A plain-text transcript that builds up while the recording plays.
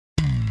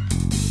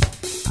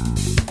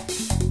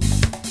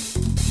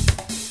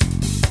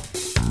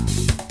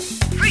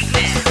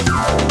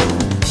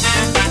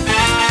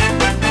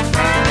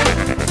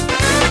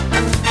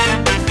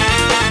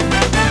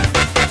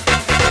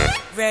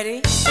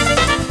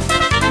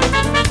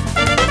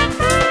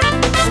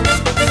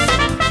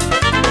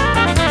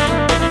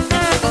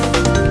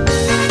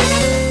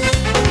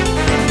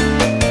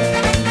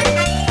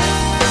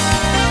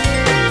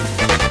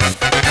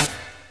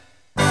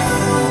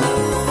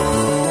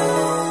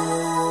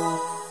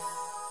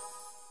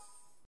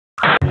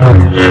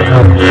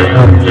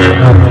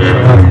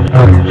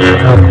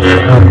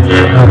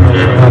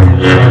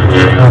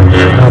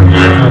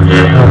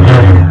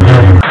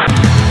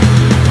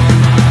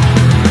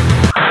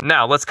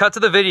Now, let's cut to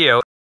the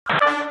video.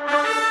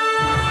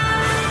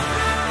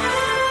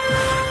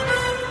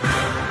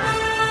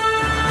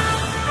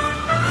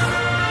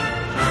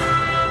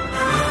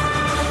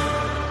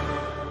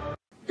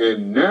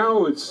 And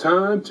now it's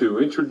time to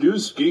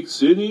introduce Geek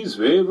City's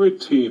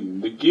favorite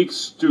team, the Geek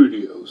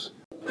Studios.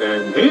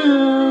 And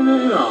here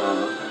they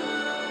are.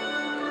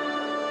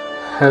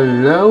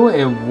 Hello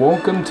and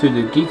welcome to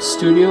the Geek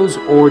Studios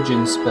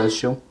Origin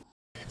Special.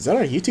 Is that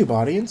our YouTube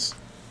audience?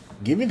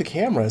 Give me the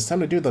camera, it's time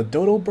to do the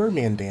Dodo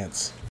Birdman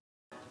dance.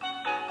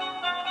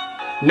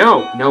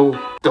 No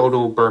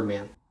Dodo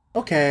Birdman.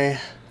 Okay,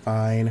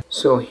 fine.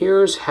 So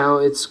here's how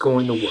it's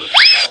going to work.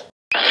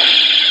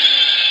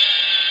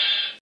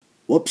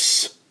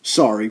 Whoops,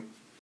 sorry.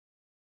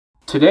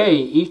 Today,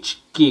 each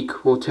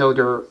geek will tell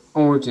their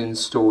origin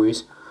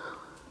stories.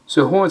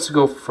 So who wants to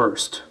go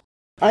first?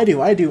 I do.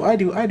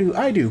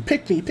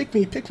 Pick me.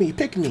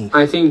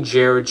 I think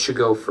Jared should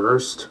go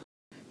first.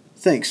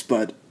 Thanks,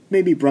 bud.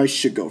 Maybe Bryce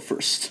should go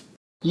first.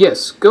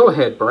 Yes, go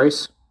ahead,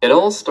 Bryce. It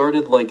all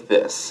started like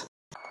this.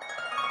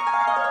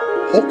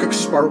 Hulk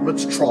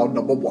Experiments Trial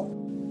Number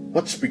 1.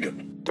 Let's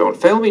begin. Don't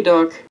fail me,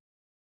 Doc.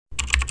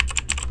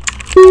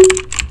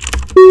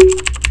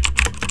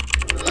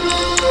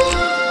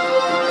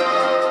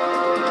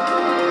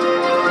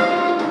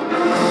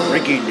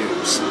 Breaking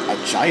news. A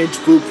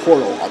giant blue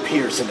portal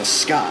appears in the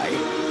sky.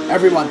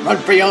 Everyone run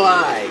for your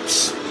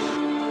lives!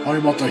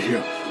 I'm out of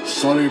here.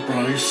 Sorry,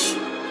 Bryce.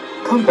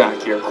 Come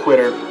back here,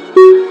 quitter.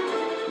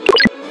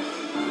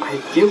 I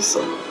feel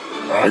so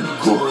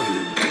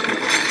Angry.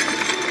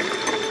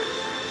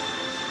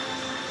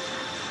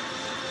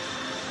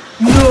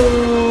 No!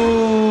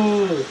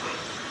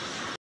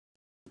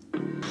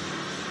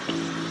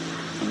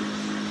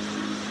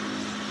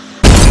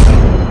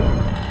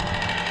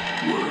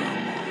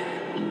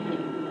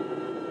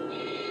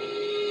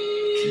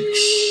 Geek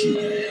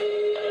City.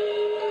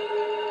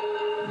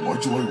 Why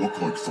do I look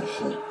like the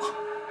Hulk?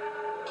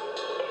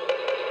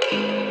 Oh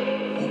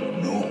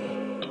no,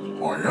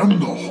 I am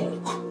the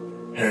Hulk.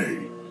 Hey,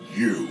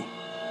 you.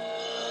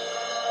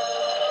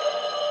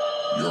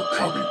 You're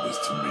coming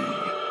with me.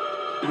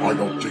 I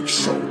don't think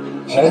so.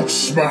 Hulk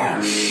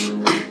smash!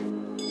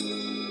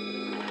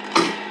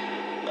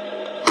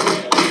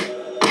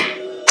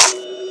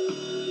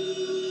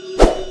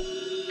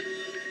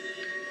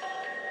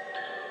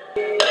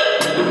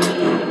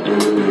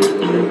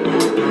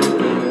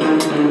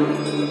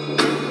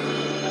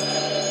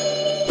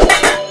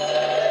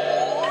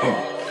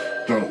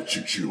 That'll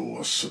teach you a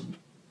lesson.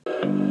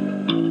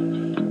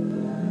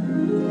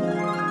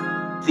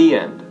 The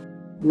end.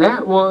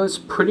 That was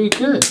pretty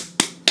good.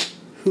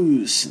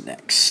 Who's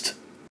next?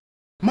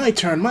 My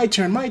turn.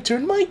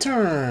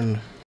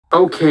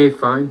 Okay,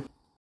 fine.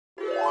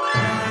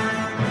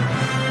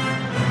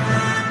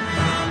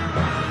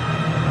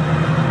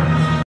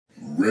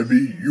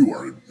 Remy, you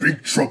are in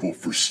big trouble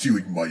for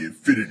stealing my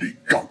Infinity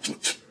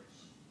Gauntlet.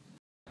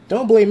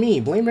 Don't blame me,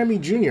 blame Remy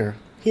Jr.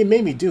 He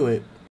made me do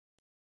it.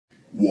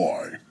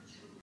 Why?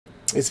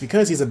 It's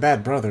because he's a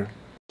bad brother.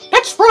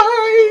 That's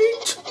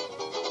right!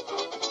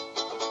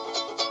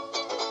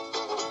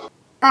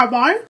 Am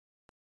I?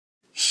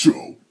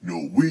 So,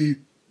 no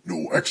Wii,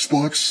 no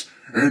Xbox,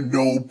 and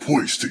no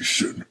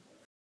PlayStation.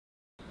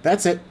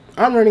 That's it.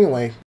 I'm running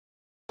away.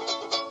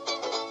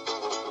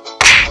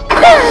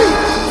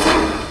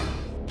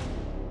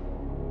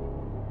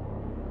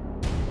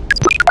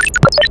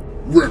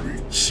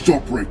 Remy,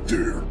 stop right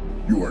there.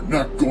 You are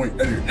not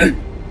going any. Hey!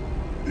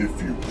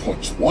 If you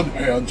put one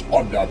hand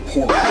on that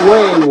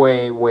portal.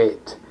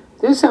 Wait.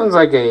 This sounds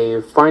like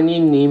a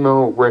Finding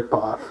Nemo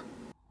ripoff.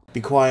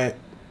 Be quiet.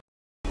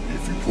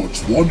 If you put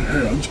one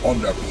hand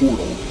on that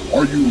portal,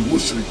 are you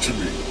listening to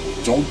me?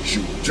 Don't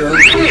you dare.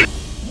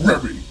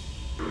 Remy!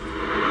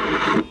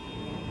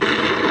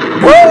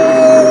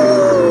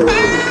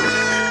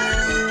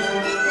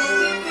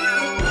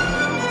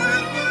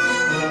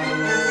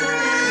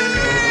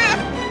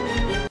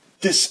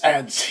 This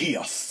ends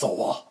here,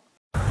 Thor.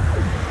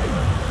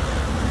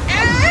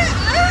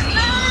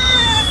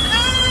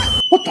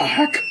 What the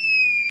heck?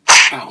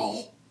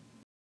 Ow.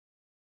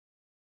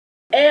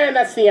 And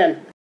that's the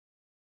end.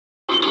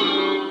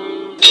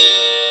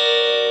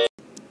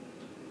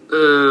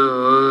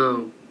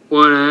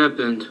 What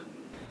happened?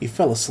 You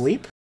fell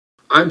asleep?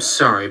 I'm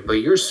sorry, but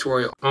your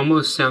story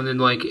almost sounded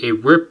like a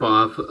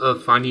ripoff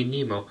of Finding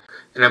Nemo,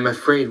 and I'm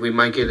afraid we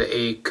might get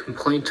a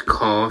complaint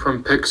call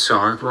from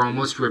Pixar for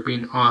almost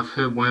ripping off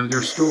one of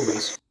their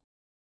stories.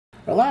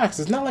 Relax,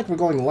 it's not like we're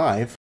going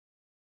live.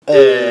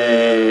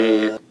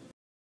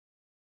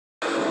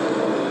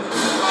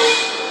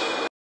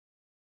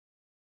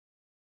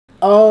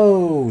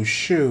 Oh,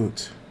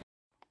 shoot.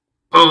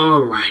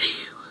 Alrighty,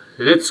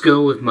 let's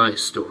go with my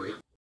story.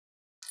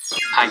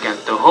 I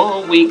got the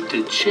whole week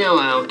to chill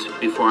out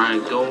before I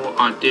go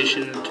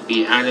audition to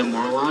be Adam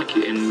Warlock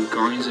in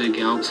Guardians of the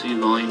Galaxy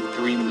Volume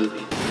 3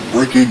 movie.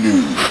 Breaking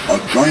news. A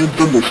giant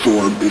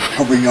thunderstorm is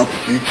covering up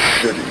Geek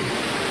City.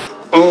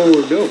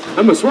 Oh no,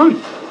 I must run.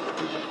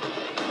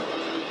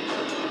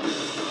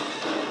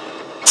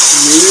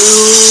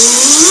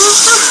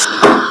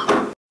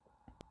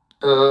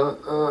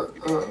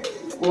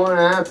 What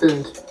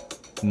happened?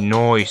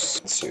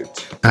 Noise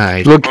suit.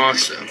 Look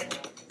awesome.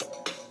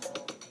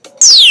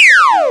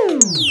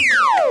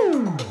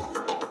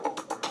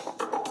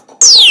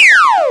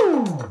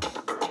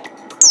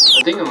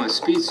 I think I'm a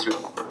speedster.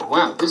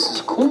 Wow, this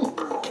is cool.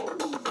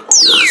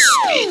 The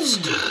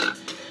speedster.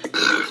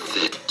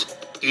 Perfect.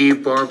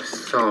 E-Barb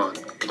Thought,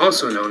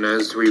 also known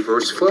as the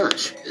Reverse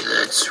Flash.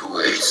 Let's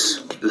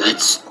race.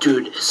 Let's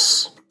do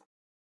this.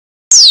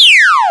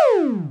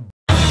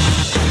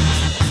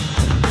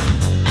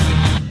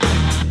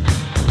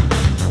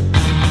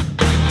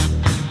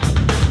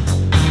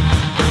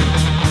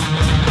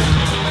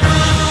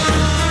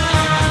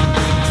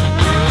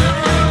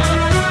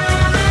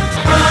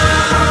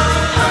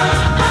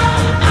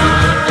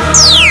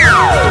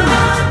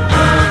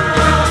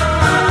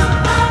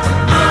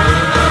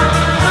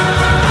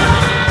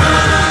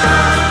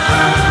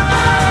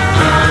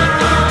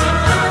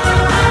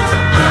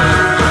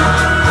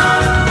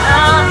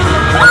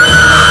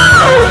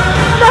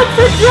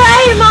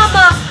 Hey,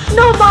 Mama!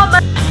 No, Mama!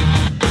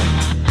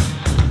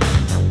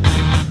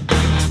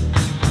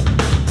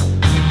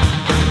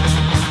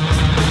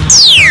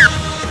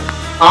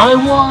 I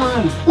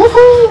won!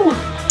 Woohoo!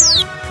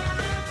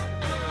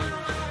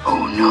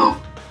 Oh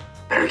no.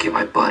 Better get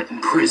my butt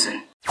in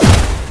prison.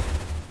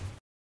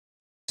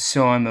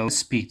 So I'm a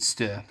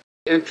speedster.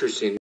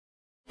 Interesting.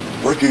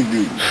 Breaking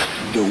news.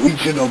 The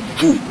Legion of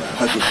Doom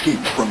has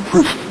escaped from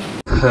prison.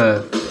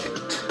 Perfect.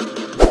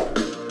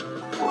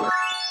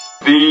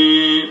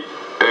 The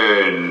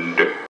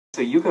end.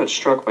 So you got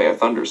struck by a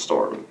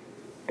thunderstorm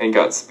and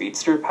got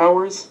speedster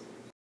powers?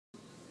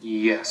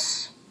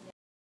 Yes.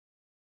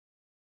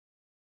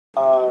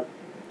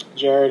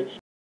 Jared.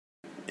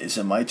 Is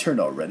it my turn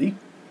already?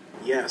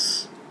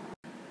 Yes.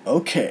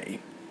 Okay,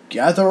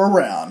 gather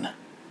around.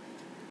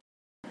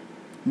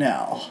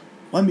 Now,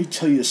 let me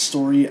tell you a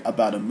story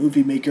about a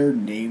movie maker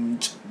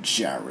named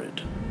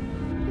Jared.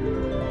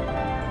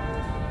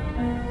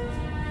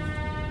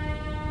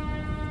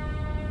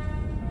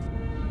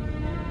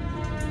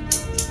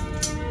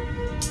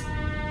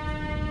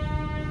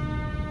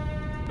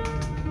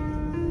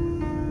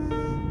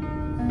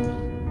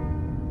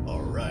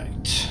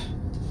 Alright.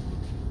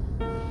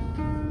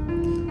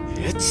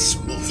 It's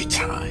movie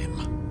time.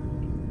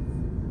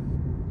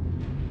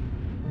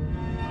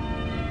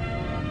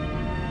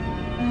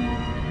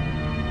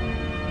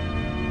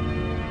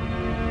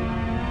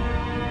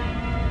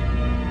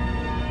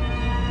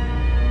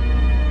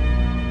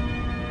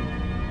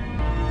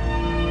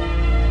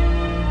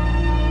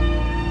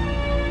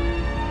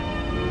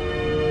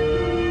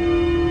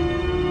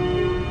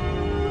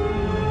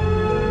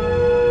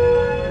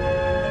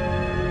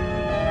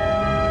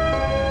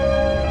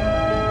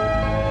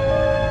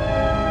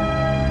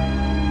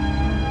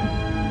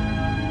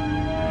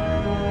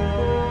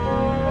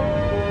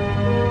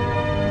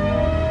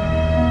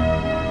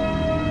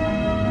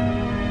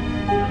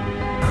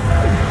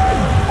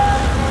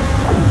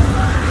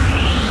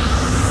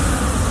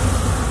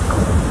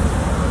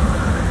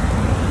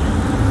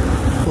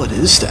 What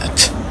is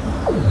that?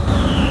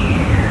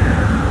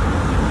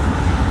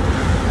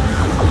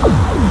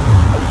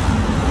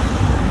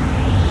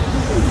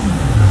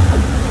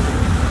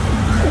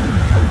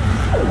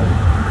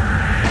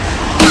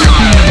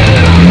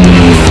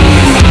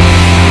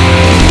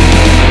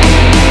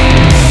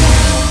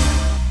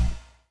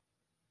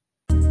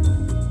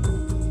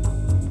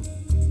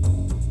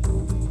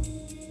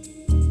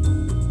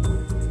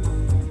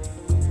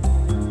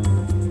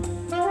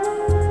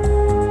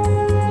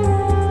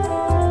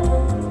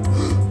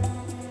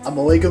 I'm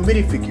a Lego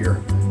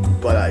minifigure,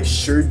 but I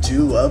sure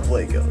do love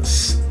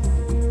Legos.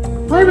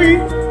 Remy!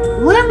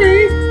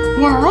 Remy!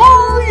 Where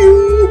are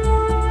you?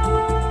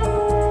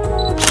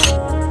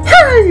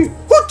 Hey!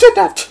 Who did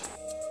that?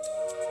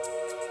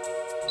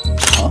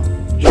 Huh?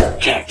 Your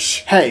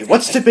catch. Hey,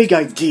 what's the big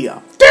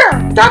idea?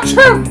 There! That's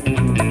him!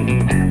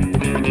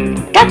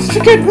 That's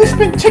the kid who's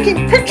been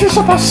taking pictures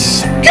of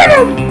us! Get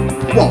him!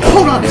 Well,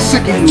 hold on a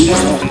second, you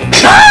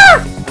Ah!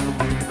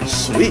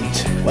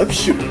 Sweet, web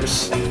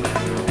shooters.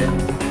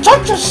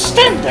 Don't just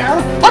stand there!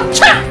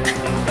 Attack!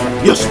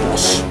 Yes,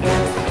 boss.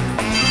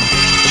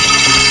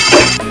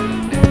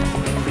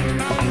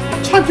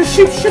 Time to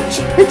shape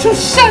shift into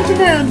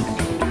Sandman!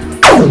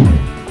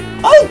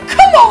 Oh,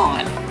 come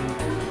on!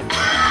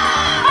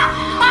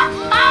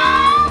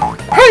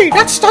 Hey,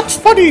 that's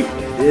funny!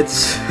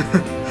 It's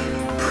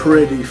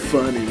pretty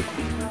funny.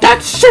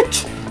 That's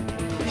it!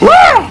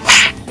 Ah!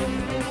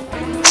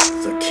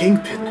 The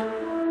Kingpin.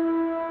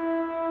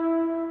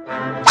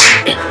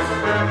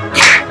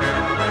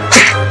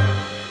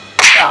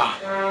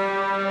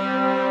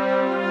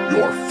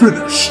 You're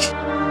finished.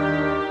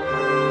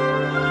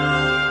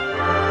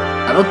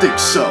 don't think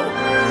so.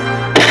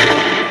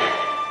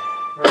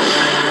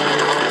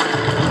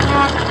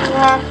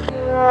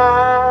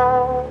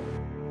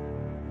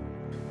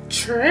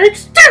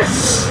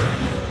 Tricksters!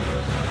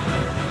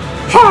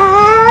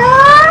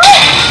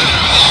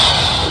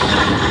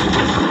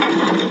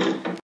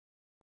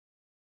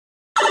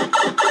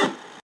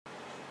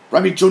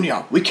 Remy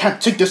Jr., we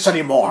can't take this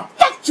anymore.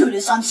 That dude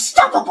is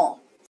unstoppable!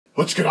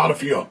 Let's get out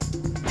of here.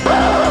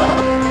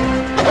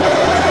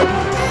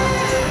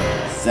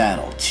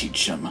 That'll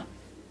teach him.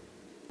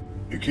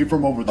 You came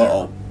from over there.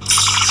 Uh-oh.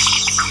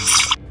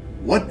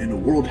 What in the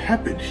world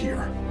happened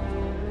here?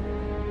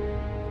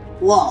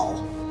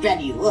 Whoa,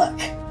 Benny, look.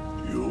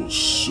 You'll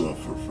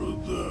suffer for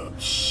that,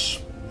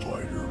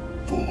 Spider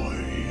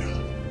Boy.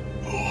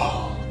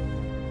 Oh.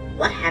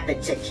 What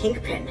happened to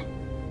Kingpin?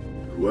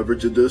 Whoever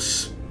did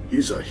this,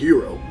 he's a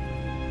hero.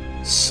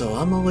 So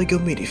I'm a Lego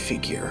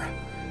minifigure.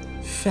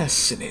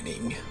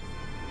 Fascinating.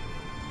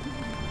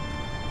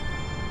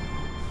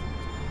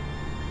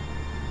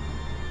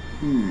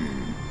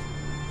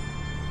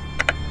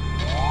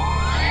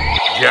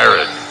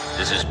 Jared,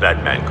 this is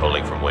Batman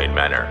calling from Wayne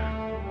Manor.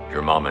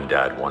 Your mom and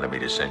dad wanted me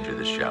to send you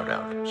this shout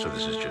out, so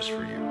this is just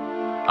for you.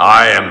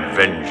 I am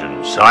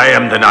vengeance, I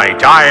am the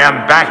night, I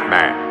am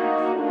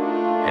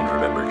Batman! And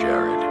remember,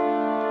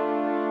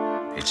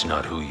 Jared, it's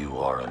not who you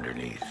are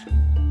underneath.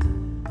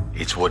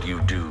 It's what you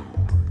do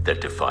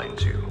that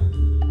defines you.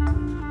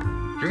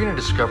 You're gonna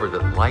discover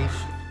that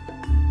life,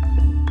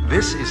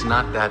 this is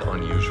not that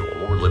unusual,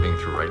 what we're living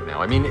through right now.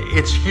 I mean,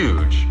 it's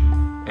huge,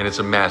 and it's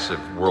a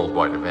massive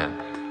worldwide event.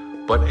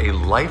 But a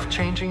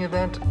life-changing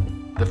event,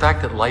 the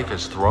fact that life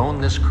has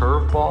thrown this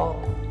curveball,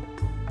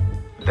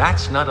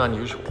 that's not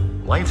unusual.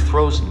 Life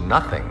throws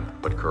nothing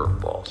but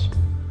curveballs.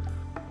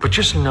 But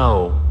just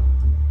know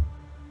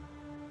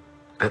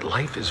that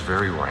life is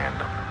very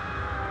random.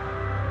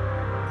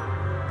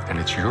 And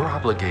it's your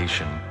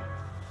obligation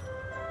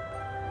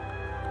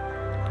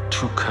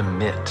to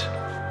commit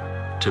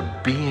to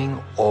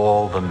being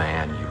all the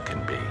man you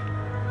can be.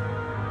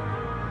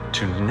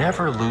 To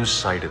never lose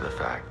sight of the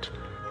fact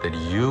that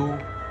you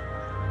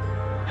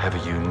have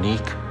a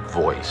unique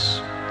voice.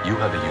 You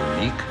have a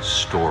unique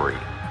story.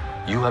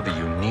 You have a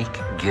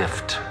unique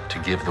gift to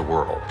give the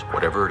world,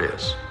 whatever it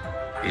is.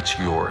 It's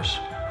yours.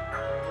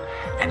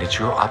 And it's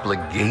your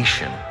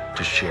obligation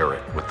to share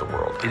it with the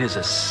world. It is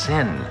a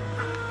sin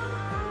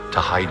to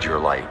hide your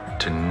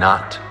light, to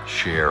not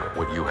share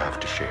what you have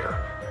to share.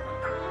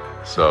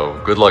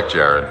 So, good luck,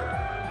 Jared.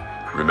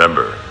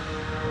 Remember,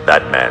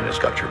 Batman has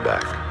got your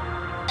back.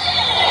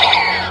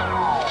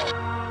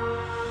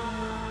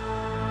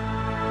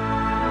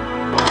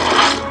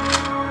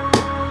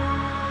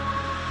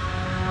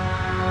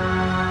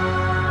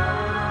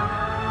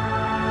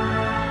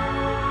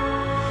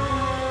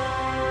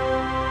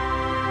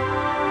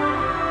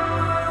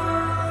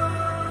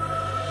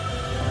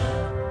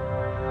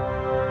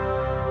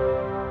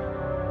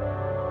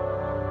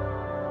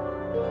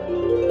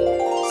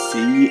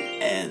 The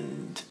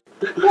end.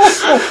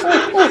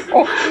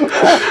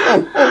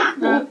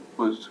 That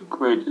was the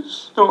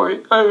greatest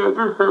story I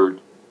ever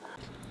heard.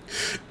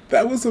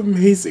 That was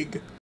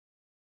amazing.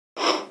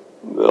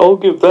 I'll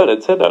give that a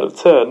 10 out of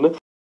 10.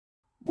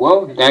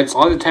 Well, that's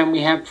all the time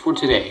we have for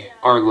today,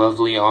 our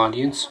lovely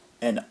audience.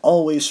 And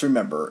always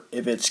remember,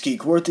 if it's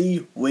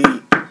geek-worthy, we...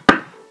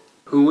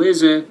 Who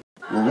is it?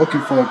 We're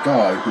looking for a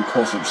guy who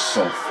calls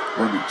himself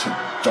Remington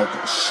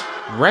Douglas.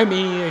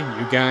 Remy,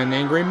 you got an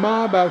angry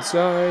mob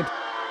outside.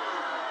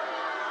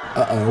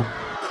 Uh-oh.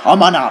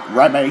 Come on out,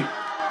 Remy.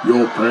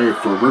 You'll pay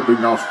for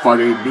ripping off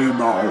Finding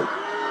Nemo.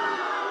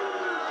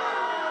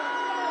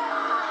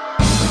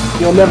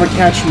 You'll never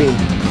catch me.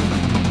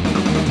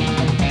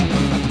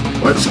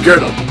 Let's get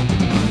him.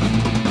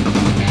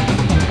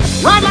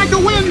 Ride like the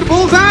wind,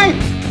 Bullseye!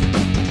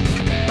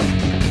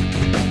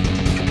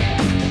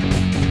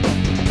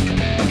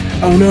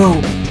 Oh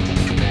no.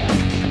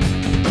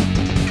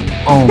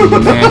 Oh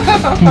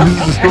man,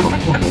 this is so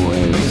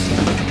hilarious.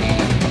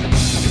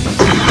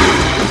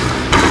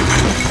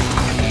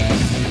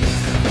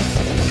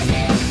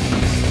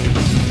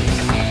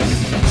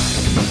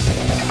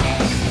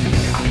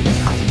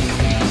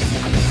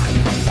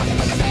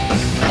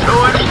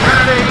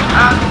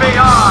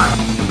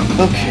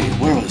 Okay,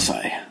 where was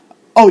I?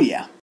 Oh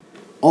yeah.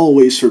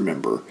 Always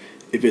remember,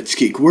 if it's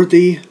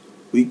geek-worthy,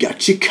 we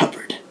got you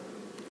covered.